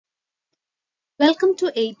Welcome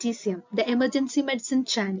to AETCM, the Emergency Medicine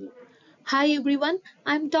channel. Hi everyone,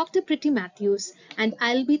 I'm Dr. Pretty Matthews and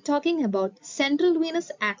I'll be talking about central venous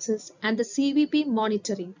access and the CVP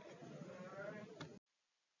monitoring.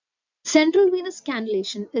 Central venous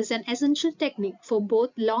cannulation is an essential technique for both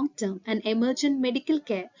long-term and emergent medical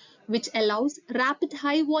care which allows rapid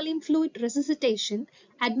high-volume fluid resuscitation,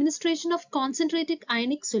 administration of concentrated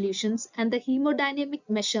ionic solutions and the hemodynamic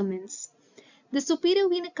measurements. The superior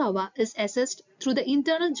vena cava is assessed through the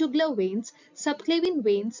internal jugular veins, subclavian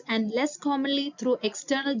veins, and less commonly through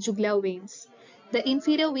external jugular veins. The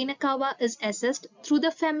inferior vena cava is assessed through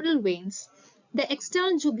the femoral veins. The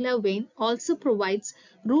external jugular vein also provides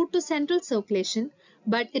route to central circulation,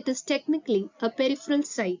 but it is technically a peripheral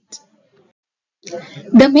site.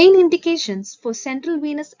 The main indications for central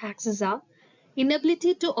venous access are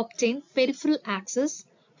inability to obtain peripheral access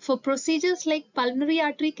for procedures like pulmonary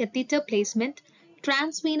artery catheter placement,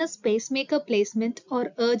 transvenous pacemaker placement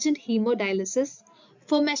or urgent hemodialysis,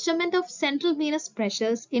 for measurement of central venous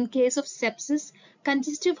pressures in case of sepsis,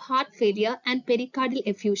 congestive heart failure and pericardial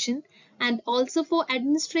effusion, and also for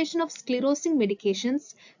administration of sclerosing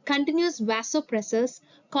medications, continuous vasopressors,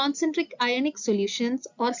 concentric ionic solutions,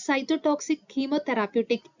 or cytotoxic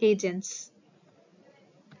chemotherapeutic agents.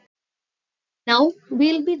 Now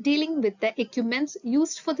we'll be dealing with the equipments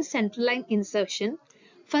used for the central line insertion.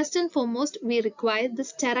 First and foremost, we require the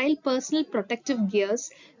sterile personal protective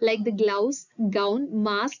gears like the gloves, gown,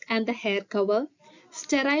 mask and the hair cover,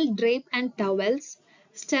 sterile drape and towels,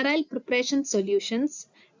 sterile preparation solutions,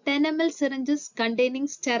 10 ml syringes containing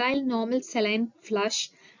sterile normal saline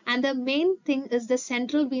flush, and the main thing is the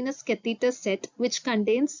central venous catheter set which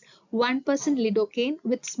contains 1% lidocaine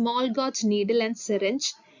with small gauge needle and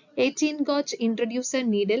syringe, 18 gauge introducer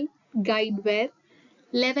needle, guide wire,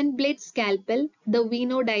 11 blade scalpel, the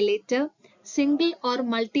venodilator, single or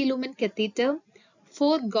multi-lumen catheter,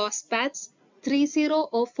 4 gauze pads, 30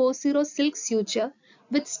 or 40 silk suture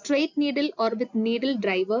with straight needle or with needle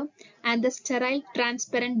driver, and the sterile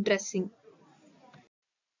transparent dressing.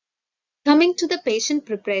 Coming to the patient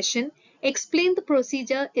preparation, explain the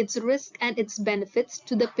procedure, its risk and its benefits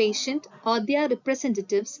to the patient or their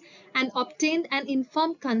representatives and obtain an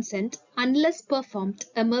informed consent unless performed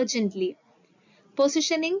emergently.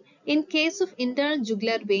 Positioning: in case of internal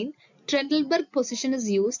jugular vein, Trendelenburg position is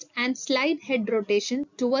used and slide head rotation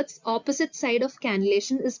towards opposite side of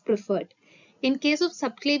cannulation is preferred. In case of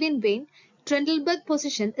subclavian vein, Trendelenburg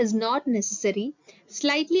position is not necessary.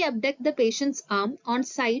 Slightly abduct the patient's arm on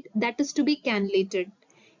side that is to be cannulated.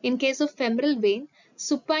 In case of femoral vein,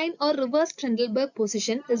 supine or reverse Trendelenburg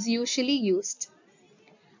position is usually used.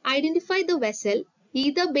 Identify the vessel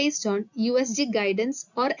either based on USG guidance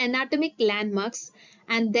or anatomic landmarks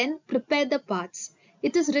and then prepare the parts.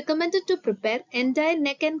 It is recommended to prepare entire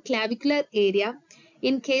neck and clavicular area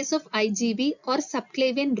in case of IGV or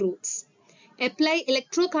subclavian routes. Apply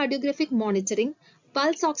electrocardiographic monitoring,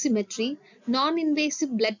 pulse oximetry,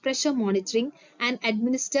 non-invasive blood pressure monitoring and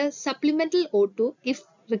administer supplemental O2 if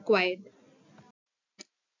required.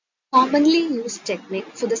 Commonly used technique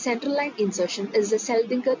for the central line insertion is the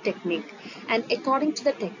Seldinger technique, and according to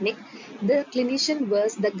the technique, the clinician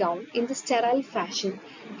wears the gown in the sterile fashion.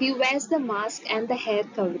 He wears the mask and the hair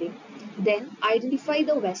covering. Then identify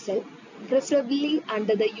the vessel, preferably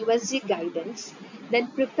under the USG guidance.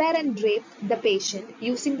 Then prepare and drape the patient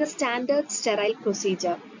using the standard sterile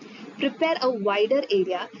procedure. Prepare a wider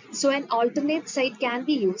area so an alternate site can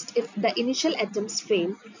be used if the initial attempts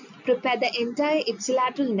fail. Prepare the entire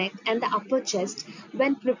ipsilateral neck and the upper chest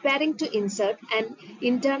when preparing to insert an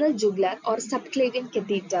internal jugular or subclavian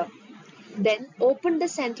catheter. Then open the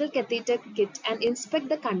central catheter kit and inspect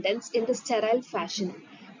the contents in the sterile fashion.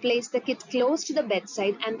 Place the kit close to the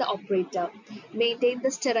bedside and the operator. Maintain the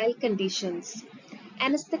sterile conditions.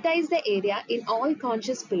 Anesthetize the area in all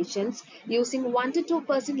conscious patients using 1 to 2%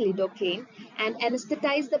 lidocaine and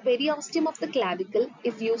anesthetize the periosteum of the clavicle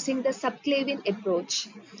if using the subclavian approach.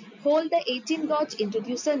 Hold the 18 gauge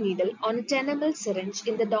introducer needle on a 10 ml syringe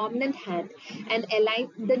in the dominant hand and align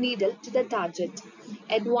the needle to the target.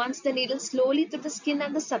 Advance the needle slowly through the skin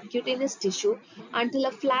and the subcutaneous tissue until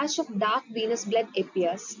a flash of dark venous blood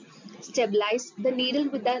appears. Stabilize the needle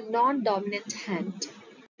with the non-dominant hand.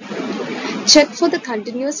 Check for the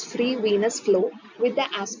continuous free venous flow with the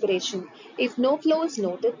aspiration. If no flow is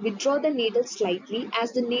noted, withdraw the needle slightly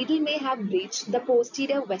as the needle may have breached the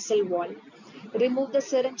posterior vessel wall. Remove the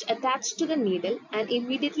syringe attached to the needle and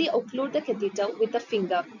immediately occlude the catheter with a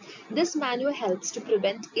finger. This maneuver helps to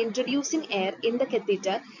prevent introducing air in the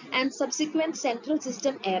catheter and subsequent central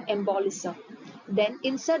system air embolism. Then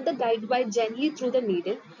insert the guide wire gently through the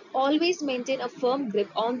needle. Always maintain a firm grip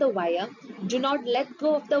on the wire. Do not let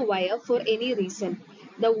go of the wire for any reason.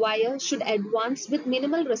 The wire should advance with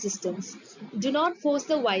minimal resistance. Do not force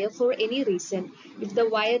the wire for any reason. If the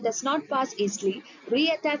wire does not pass easily,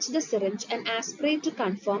 reattach the syringe and aspirate to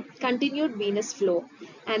confirm continued venous flow,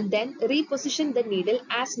 and then reposition the needle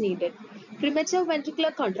as needed. Premature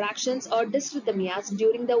ventricular contractions or dysrhythmias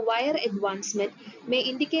during the wire advancement may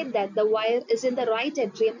indicate that the wire is in the right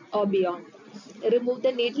atrium or beyond. Remove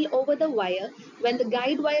the needle over the wire when the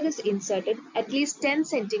guide wire is inserted at least 10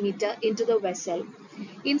 cm into the vessel.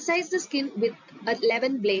 Incise the skin with a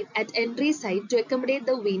 11 blade at entry side to accommodate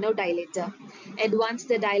the venodilator. Advance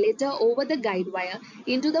the dilator over the guide wire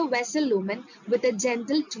into the vessel lumen with a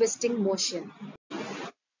gentle twisting motion.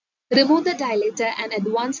 Remove the dilator and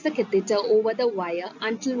advance the catheter over the wire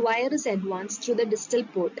until wire is advanced through the distal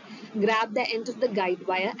port. Grab the end of the guide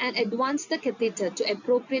wire and advance the catheter to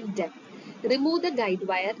appropriate depth. Remove the guide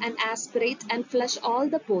wire and aspirate and flush all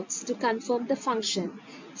the ports to confirm the function.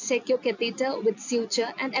 Secure catheter with suture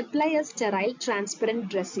and apply a sterile transparent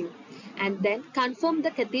dressing. And then confirm the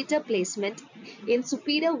catheter placement in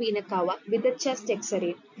superior vena cava with the chest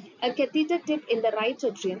X-ray. A catheter tip in the right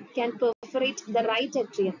atrium can perforate the right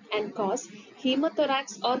atrium and cause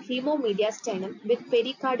hemothorax or hemomediastinum with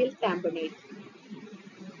pericardial tamponade.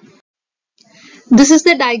 This is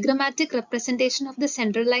the diagrammatic representation of the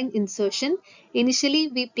central line insertion. Initially,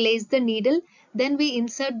 we place the needle, then we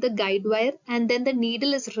insert the guide wire, and then the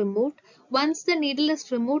needle is removed. Once the needle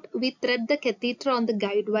is removed, we thread the catheter on the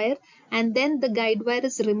guide wire, and then the guide wire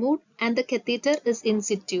is removed and the catheter is in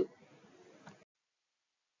situ.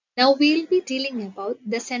 Now we will be dealing about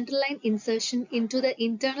the central line insertion into the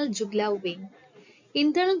internal jugular vein.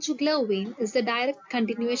 Internal jugular vein is the direct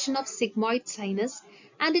continuation of sigmoid sinus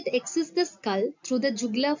and it exits the skull through the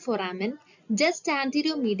jugular foramen just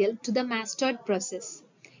anterior-medial to the mastoid process.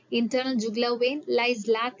 Internal jugular vein lies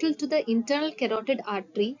lateral to the internal carotid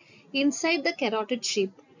artery inside the carotid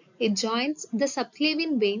sheath. It joins the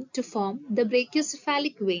subclavian vein to form the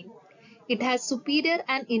brachiocephalic vein. It has superior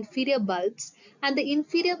and inferior bulbs, and the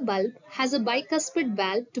inferior bulb has a bicuspid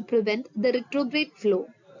valve to prevent the retrograde flow.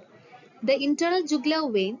 The internal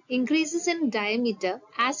jugular vein increases in diameter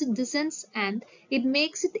as it descends and it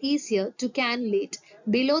makes it easier to cannulate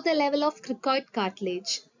below the level of cricoid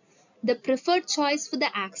cartilage. The preferred choice for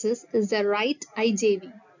the axis is the right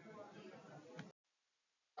IJV.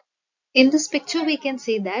 In this picture, we can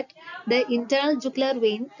see that the internal jugular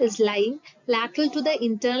vein is lying lateral to the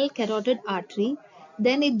internal carotid artery.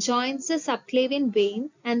 Then it joins the subclavian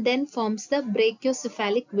vein and then forms the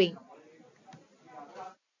brachiocephalic vein.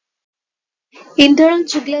 Internal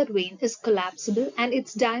jugular vein is collapsible and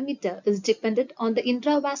its diameter is dependent on the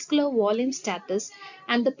intravascular volume status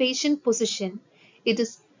and the patient position. It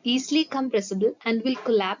is easily compressible and will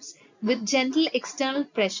collapse with gentle external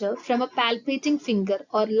pressure from a palpating finger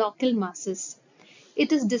or local masses.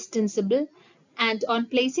 It is distensible and on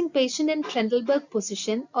placing patient in Trendelenburg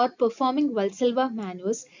position or performing Valsalva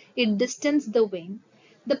maneuvers, it distends the vein.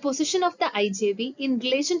 The position of the IJV in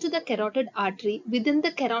relation to the carotid artery within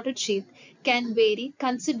the carotid sheath can vary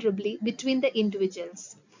considerably between the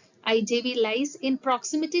individuals. IJV lies in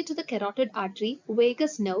proximity to the carotid artery,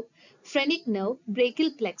 vagus nerve, phrenic nerve,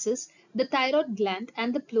 brachial plexus, the thyroid gland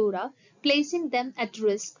and the pleura, placing them at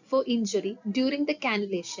risk for injury during the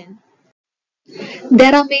cannulation.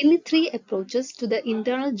 There are mainly three approaches to the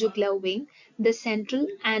internal jugular vein, the central,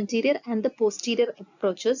 anterior and the posterior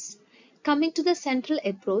approaches. Coming to the central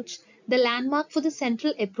approach, the landmark for the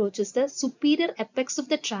central approach is the superior apex of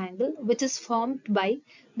the triangle which is formed by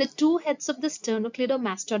the two heads of the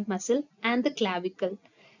sternocleidomastoid muscle and the clavicle.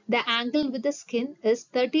 The angle with the skin is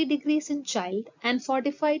 30 degrees in child and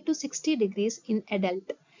 45 to 60 degrees in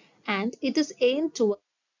adult, and it is aimed towards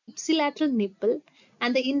ipsilateral nipple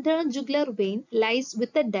and the internal jugular vein lies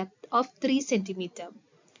with a depth of 3 cm.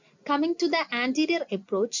 Coming to the anterior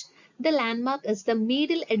approach, the landmark is the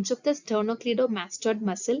medial edge of the sternocleidomastoid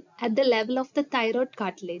muscle at the level of the thyroid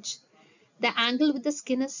cartilage. The angle with the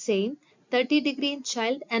skin is same, 30 degree in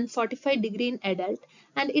child and 45 degree in adult,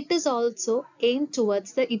 and it is also aimed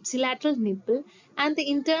towards the ipsilateral nipple and the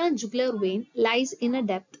internal jugular vein lies in a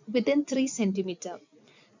depth within 3 cm.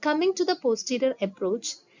 Coming to the posterior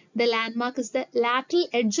approach, the landmark is the lateral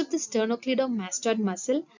edge of the sternocleidomastoid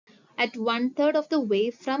muscle at 1/3 of the way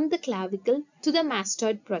from the clavicle to the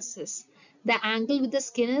mastoid process. The angle with the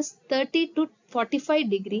skin is 30 to 45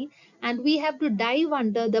 degree and we have to dive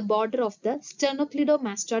under the border of the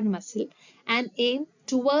sternocleidomastoid muscle and aim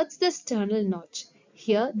towards the sternal notch.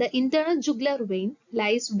 Here, the internal jugular vein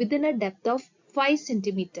lies within a depth of 5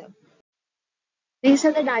 cm. These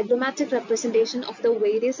are the diagrammatic representation of the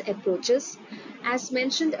various approaches. As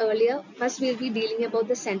mentioned earlier, first we'll be dealing about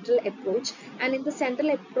the central approach, and in the central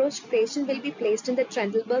approach, patient will be placed in the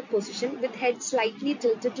Trendelenburg position with head slightly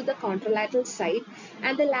tilted to the contralateral side,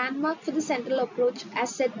 and the landmark for the central approach,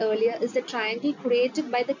 as said earlier, is the triangle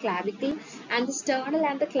created by the clavicle and the sternal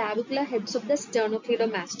and the clavicular heads of the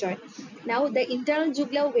sternocleidomastoid. Now the internal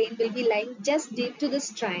jugular vein will be lying just deep to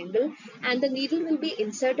this triangle, and the needle will be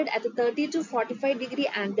inserted at a 30 to 45-degree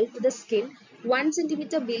angle to the skin 1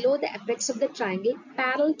 centimeter below the apex of the triangle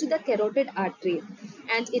parallel to the carotid artery,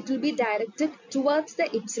 and it will be directed towards the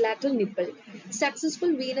ipsilateral nipple.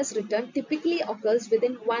 Successful venous return typically occurs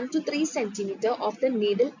within 1 to 3 centimeter of the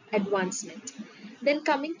needle advancement. Then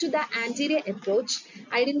coming to the anterior approach,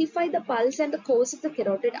 identify the pulse and the course of the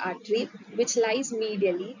carotid artery which lies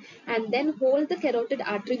medially, and then hold the carotid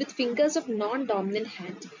artery with fingers of non-dominant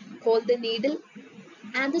hand. Hold the needle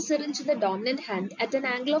and the syringe in the dominant hand at an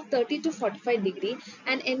angle of 30 to 45 degree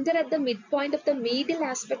and enter at the midpoint of the medial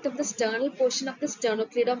aspect of the sternal portion of the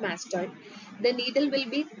sternocleidomastoid. The needle will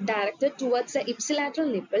be directed towards the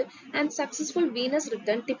ipsilateral nipple, and successful venous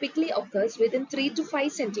return typically occurs within 3 to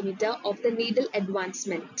 5 centimeter of the needle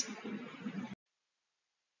advancement.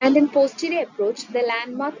 And in posterior approach, the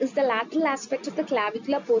landmark is the lateral aspect of the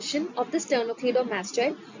clavicular portion of the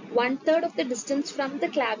sternocleidomastoid, 1/3 of the distance from the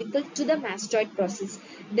clavicle to the mastoid process.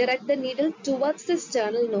 Direct the needle towards the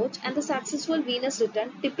sternal notch, and the successful venous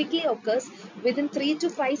return typically occurs within 3 to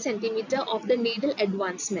 5 centimeter of the needle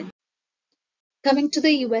advancement. Coming to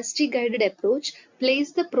the UST guided approach,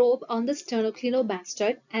 place the probe on the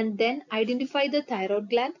sternocleidomastoid and then identify the thyroid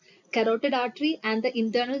gland, carotid artery, and the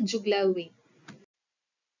internal jugular vein.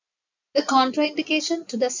 The contraindication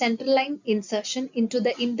to the central line insertion into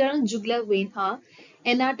the internal jugular vein are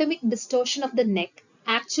anatomic distortion of the neck,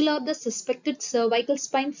 actual or the suspected cervical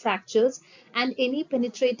spine fractures, and any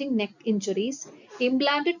penetrating neck injuries,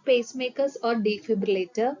 implanted pacemakers or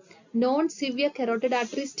defibrillator, known severe carotid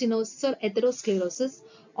artery stenosis or atherosclerosis,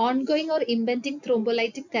 ongoing or impending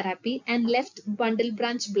thrombolytic therapy, and left bundle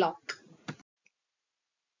branch block.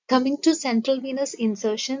 Coming to central venous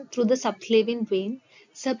insertion through the subclavian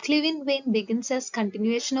vein begins as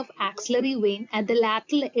continuation of axillary vein at the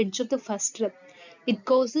lateral edge of the first rib. It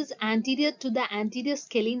courses anterior to the anterior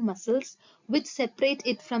scalene muscles which separate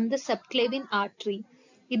it from the subclavian artery.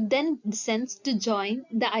 It then descends to join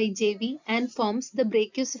the IJV and forms the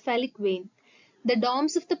brachiocephalic vein. The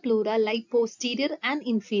dorms of the pleura lie posterior and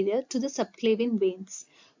inferior to the subclavian veins.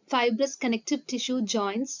 Fibrous connective tissue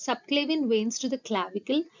joins subclavian veins to the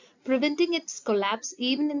clavicle, preventing its collapse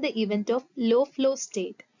even in the event of low flow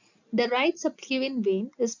state. The right subclavian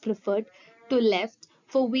vein is preferred to left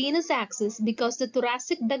for venous access because the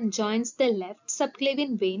thoracic duct joins the left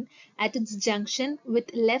subclavian vein at its junction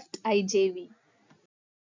with left IJV.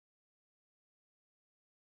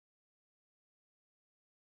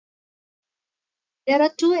 There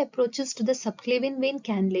are two approaches to the subclavian vein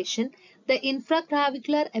cannulation, the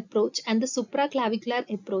infraclavicular approach and the supraclavicular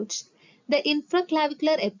approach. The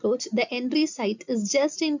infraclavicular approach, the entry site is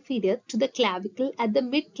just inferior to the clavicle at the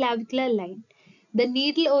mid-clavicular line. The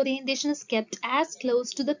needle orientation is kept as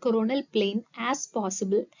close to the coronal plane as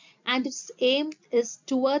possible, and its aim is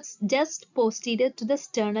towards just posterior to the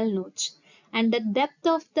sternal notch. And the depth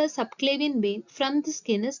of the subclavian vein from the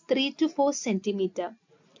skin is 3 to 4 centimeter.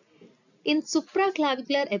 In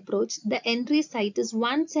supraclavicular approach, the entry site is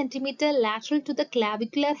 1 centimeter lateral to the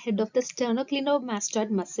clavicular head of the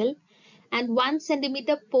sternocleidomastoid muscle and 1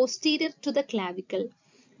 centimeter posterior to the clavicle.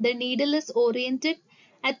 The needle is oriented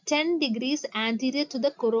at 10 degrees anterior to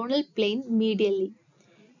the coronal plane medially.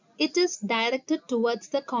 It is directed towards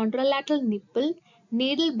the contralateral nipple.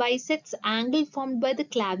 Needle bisects angle formed by the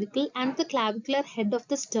clavicle and the clavicular head of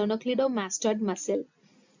the sternocleidomastoid muscle.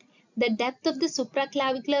 The depth of the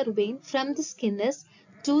supraclavicular vein from the skin is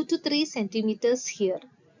 2 to 3 centimeters here.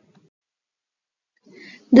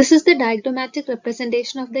 This is the diagrammatic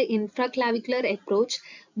representation of the infraclavicular approach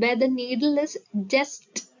where the needle is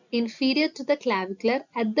just inferior to the clavicular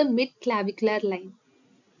at the mid-clavicular line.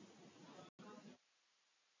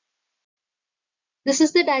 This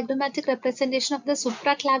is the diagrammatic representation of the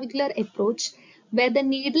supraclavicular approach where the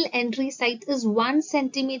needle entry site is 1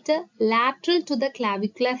 centimeter lateral to the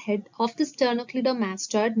clavicular head of the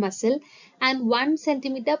sternocleidomastoid muscle and 1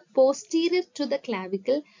 centimeter posterior to the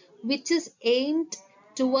clavicle, which is aimed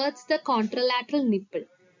towards the contralateral nipple.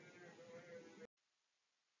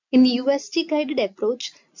 In UST guided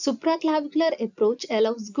approach, supraclavicular approach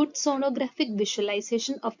allows good sonographic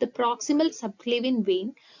visualization of the proximal subclavian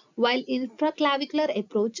vein, while infraclavicular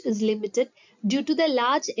approach is limited due to the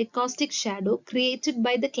large acoustic shadow created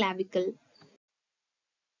by the clavicle.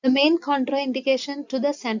 The main contraindication to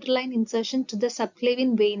the central line insertion to the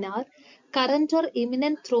subclavian vein are current or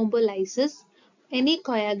imminent thrombolysis, any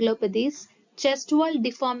coagulopathies, chest wall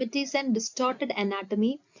deformities and distorted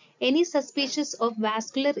anatomy, any suspicious of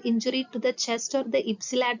vascular injury to the chest or the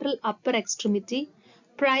ipsilateral upper extremity,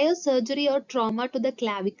 prior surgery or trauma to the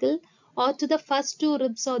clavicle or to the first two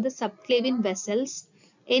ribs or the subclavian vessels,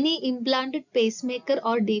 any implanted pacemaker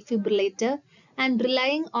or defibrillator, and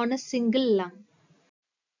relying on a single lung.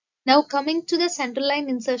 Now coming to the central line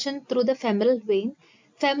insertion through the femoral vein.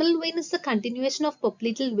 Femoral vein is the continuation of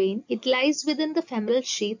popliteal vein. It lies within the femoral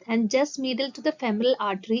sheath and just medial to the femoral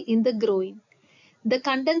artery in the groin. The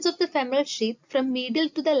contents of the femoral sheath from medial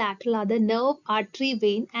to the lateral are the nerve, artery,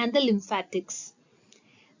 vein and the lymphatics.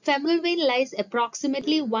 Femoral vein lies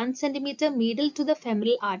approximately 1 cm medial to the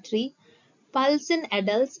femoral artery, pulse in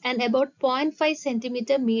adults and about 0.5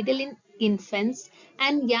 cm medial in infants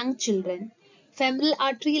and young children. Femoral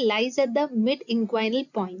artery lies at the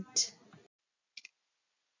mid-inguinal point.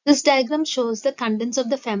 This diagram shows the contents of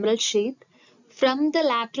the femoral sheath. From the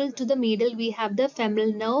lateral to the medial, we have the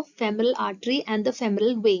femoral nerve, femoral artery, and the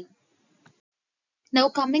femoral vein. Now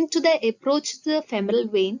coming to the approach to the femoral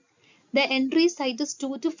vein, the entry site is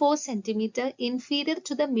 2 to 4 cm inferior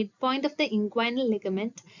to the midpoint of the inguinal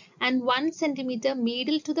ligament and 1 cm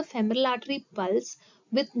medial to the femoral artery pulse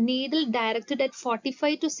with needle directed at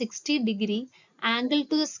 45 to 60° angle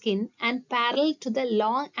to the skin and parallel to the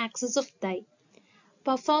long axis of thigh.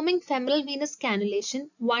 Performing femoral venous cannulation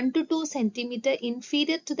 1 to 2 cm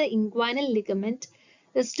inferior to the inguinal ligament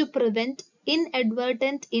is to prevent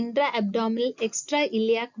inadvertent intra-abdominal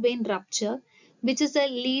extra-iliac vein rupture, which is a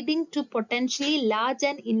leading to potentially large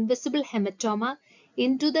and invisible hematoma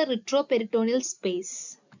into the retroperitoneal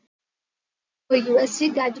space. For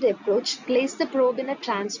USG guided approach, place the probe in a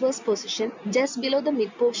transverse position just below the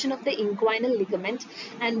mid portion of the inguinal ligament,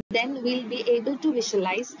 and then we'll be able to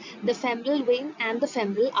visualize the femoral vein and the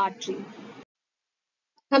femoral artery.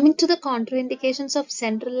 Coming to the contraindications of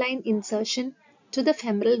central line insertion to the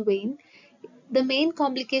femoral vein, the main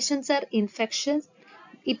complications are infection.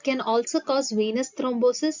 It can also cause venous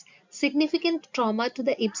thrombosis, significant trauma to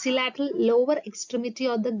the ipsilateral lower extremity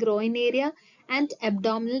or the groin area, and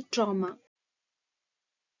abdominal trauma.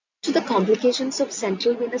 To the complications of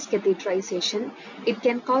central venous catheterization, it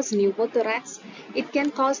can cause pneumothorax, it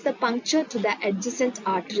can cause the puncture to the adjacent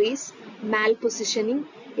arteries, malpositioning,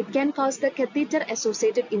 it can cause the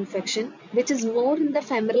catheter-associated infection, which is more in the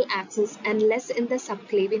femoral axis and less in the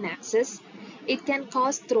subclavian axis. It can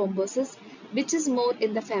cause thrombosis, which is more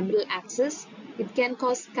in the femoral axis. It can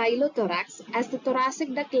cause chylothorax, as the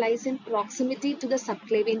thoracic duct lies in proximity to the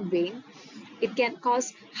subclavian vein. It can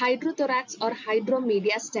cause hydrothorax or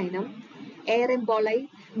hydromediastinum, air emboli,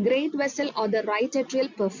 great vessel or the right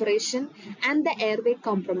atrial perforation, and the airway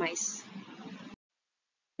compromise.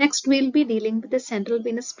 Next, we'll be dealing with the central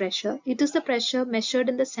venous pressure. It is the pressure measured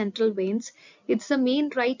in the central veins. It's the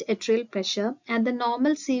mean right atrial pressure, and the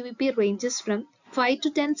normal CVP ranges from 5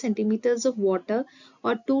 to 10 centimeters of water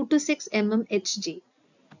or 2 to 6 mmHg.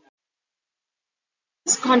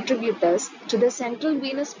 Contributors to the central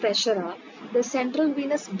venous pressure are the central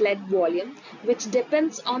venous blood volume, which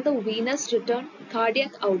depends on the venous return,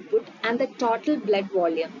 cardiac output, and the total blood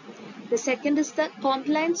volume. The second is the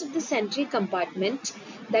compliance of the central compartment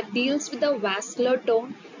that deals with the vascular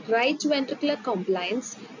tone, right ventricular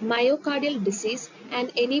compliance, myocardial disease,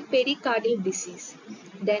 and any pericardial disease.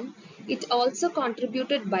 Then it also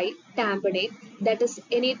contributed by tamponade, that is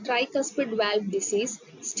any tricuspid valve disease,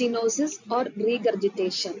 stenosis or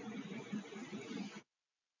regurgitation.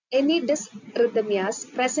 Any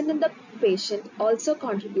dysrhythmias present in the patient also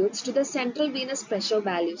contributes to the central venous pressure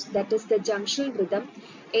values, that is the junctional rhythm,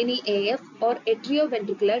 any AF or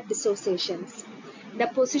atrioventricular dissociations. The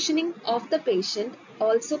positioning of the patient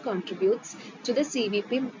also contributes to the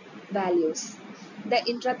CVP values. The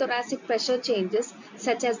intrathoracic pressure changes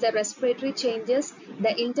such as the respiratory changes,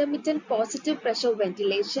 the intermittent positive pressure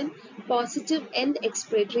ventilation, positive end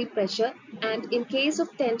expiratory pressure, and in case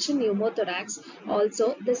of tension pneumothorax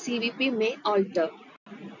also the CVP may alter.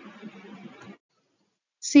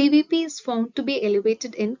 CVP is found to be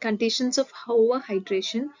elevated in conditions of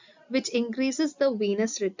overhydration, which increases the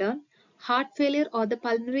venous return, heart failure or the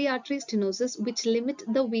pulmonary artery stenosis, which limit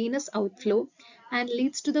the venous outflow and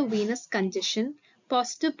leads to the venous congestion,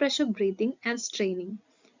 positive pressure breathing and straining.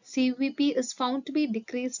 CVP is found to be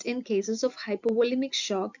decreased in cases of hypovolemic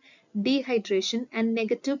shock, dehydration and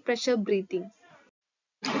negative pressure breathing.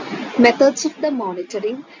 Methods of the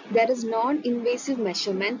monitoring. There is non-invasive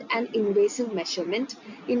measurement and invasive measurement.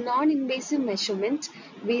 In non-invasive measurement,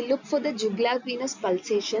 we look for the jugular venous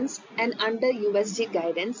pulsations and under USG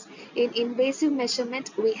guidance. In invasive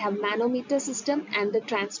measurement, we have manometer system and the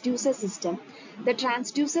transducer system. The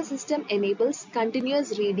transducer system enables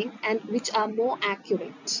continuous reading and which are more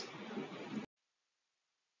accurate.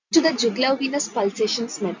 To the jugular venous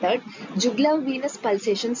pulsations method, jugular venous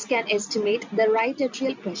pulsations can estimate the right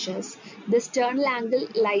atrial pressures. The sternal angle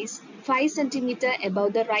lies 5 cm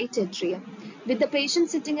above the right atrium. With the patient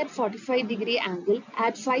sitting at 45-degree angle,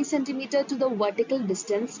 add 5 cm to the vertical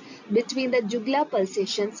distance between the jugular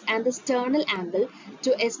pulsations and the sternal angle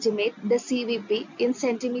to estimate the CVP in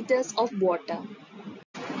centimeters of water.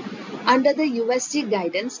 Under the USG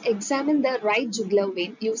guidance, examine the right jugular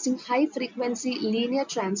vein using high-frequency linear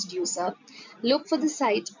transducer. Look for the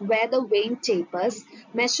site where the vein tapers.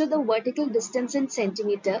 Measure the vertical distance in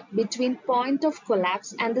centimeter between point of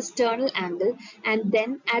collapse and the sternal angle and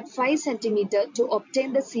then add 5 cm to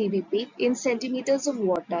obtain the CVP in centimeters of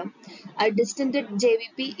water. A distended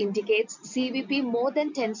JVP indicates CVP more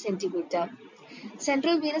than 10 cm.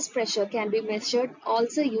 Central venous pressure can be measured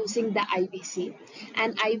also using the IVC.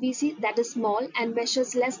 An IVC that is small and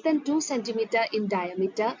measures less than 2 cm in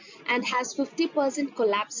diameter and has 50%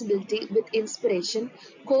 collapsibility with inspiration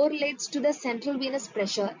correlates to the central venous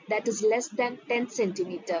pressure that is less than 10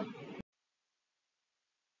 cm.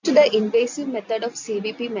 To the invasive method of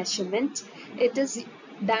CVP measurement, it is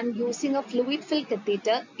done using a fluid-filled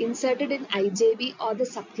catheter inserted in IJV or the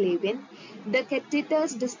subclavian. The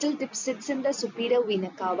catheter's distal tip sits in the superior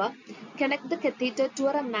vena cava. Connect the catheter to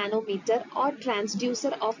a manometer or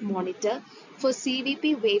transducer of monitor for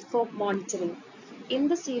CVP waveform monitoring. In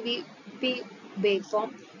the CVP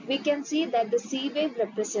waveform, we can see that the C wave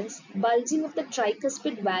represents bulging of the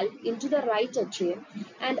tricuspid valve into the right atrium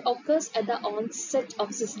and occurs at the onset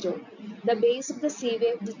of systole. The base of the C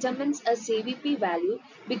wave determines a CVP value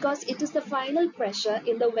because it is the final pressure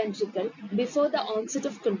in the ventricle before the onset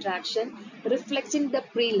of contraction, reflecting the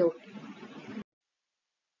preload.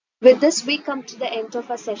 With this, we come to the end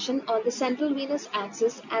of our session on the central venous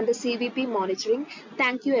axis and the CVP monitoring.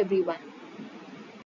 Thank you, everyone.